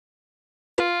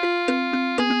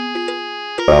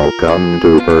Welcome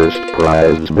to First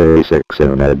Prize Basics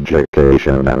in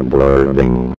Education and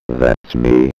Learning. That's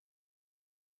me.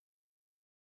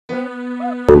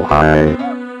 Oh hi.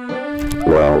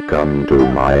 Welcome to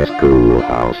my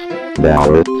schoolhouse.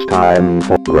 Now it's time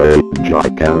for great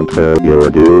giant. You're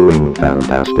doing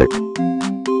fantastic.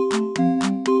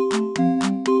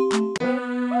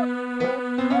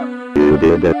 You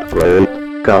did it great.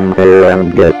 Come here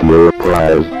and get your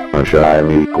prize, a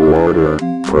shiny quarter.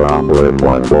 Problem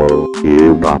 1, whoa,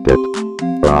 you got it.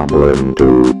 Problem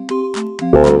 2,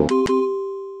 whoa.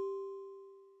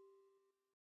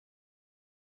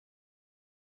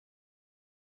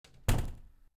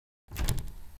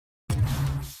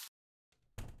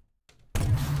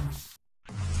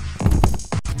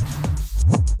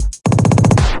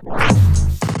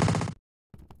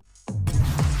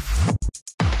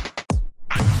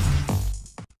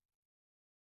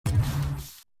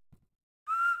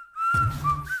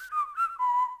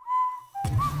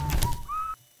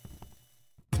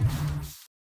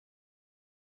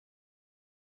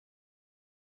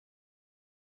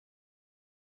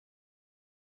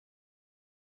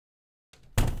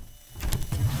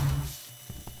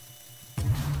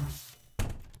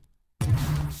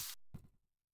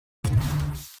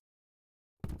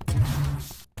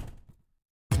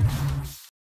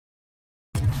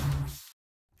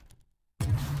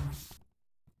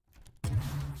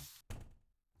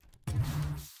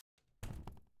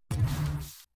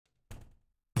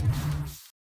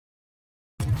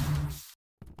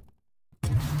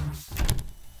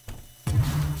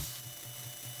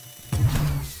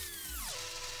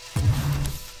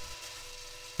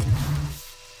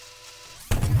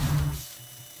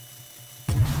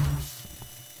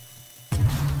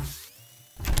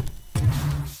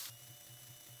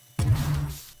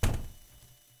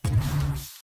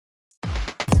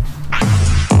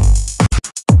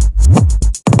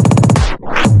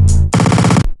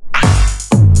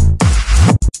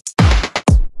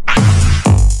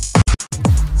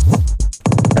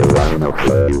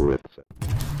 Play with it.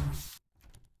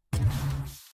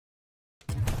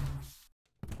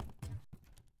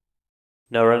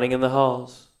 No running in the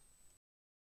halls.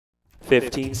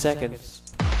 15 seconds.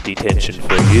 Detention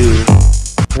for you.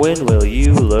 When will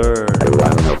you learn? I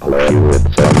wanna play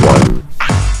with someone.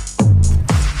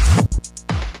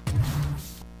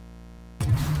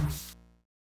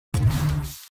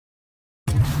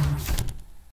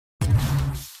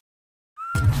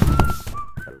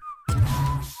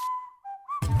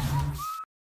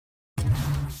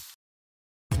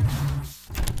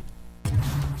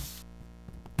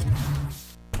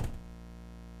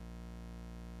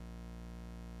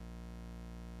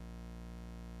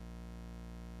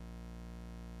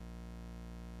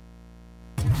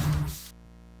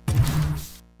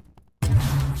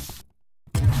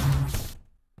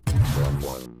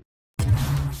 Someone.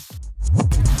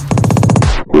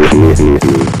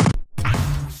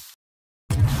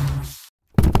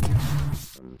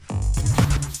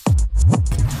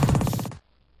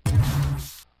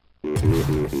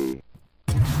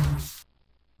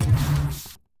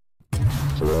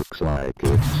 Looks like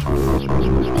it's on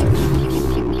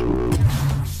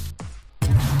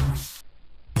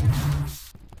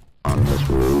the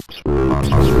swoop.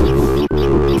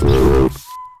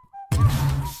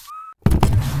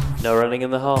 No running in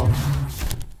the halls.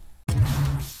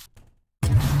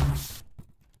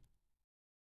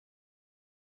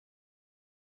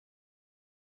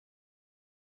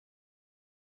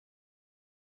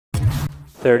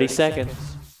 "30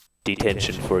 seconds.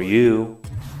 Detention for you.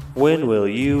 When will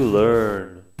you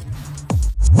learn?"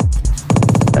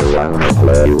 I wanna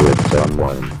play with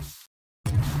someone.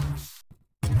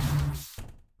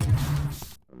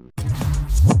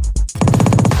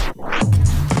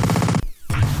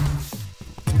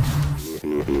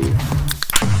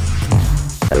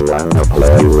 I wanna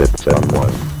play with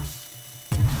someone.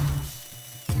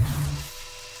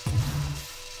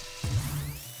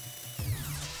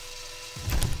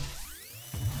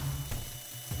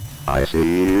 I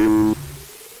see you,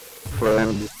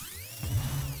 friend.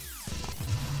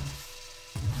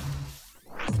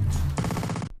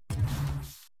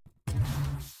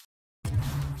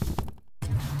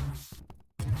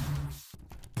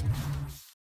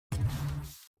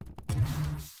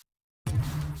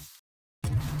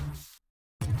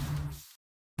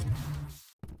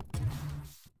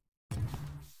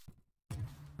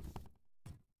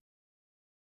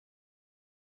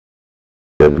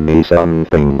 Give me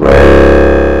something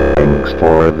great. Thanks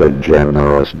for the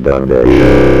generous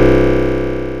donation.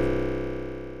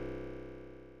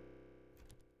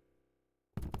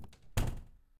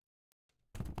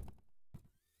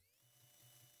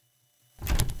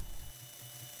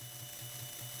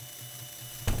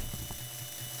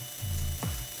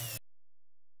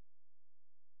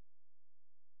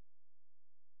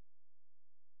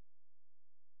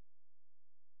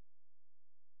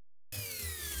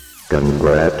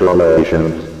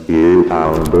 Congratulations, you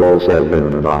found all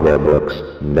 7 of the books.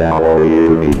 Now all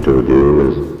you need to do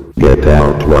is get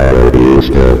out while it is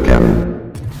still can.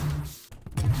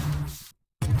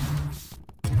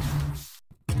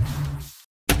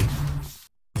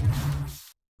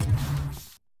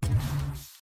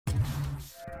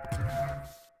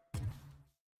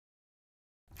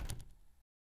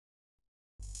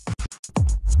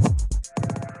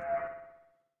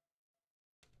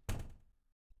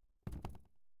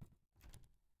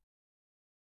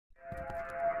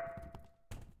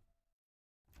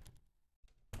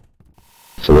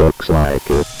 Looks like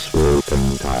it's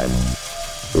swooping time.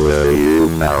 Will you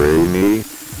marry me?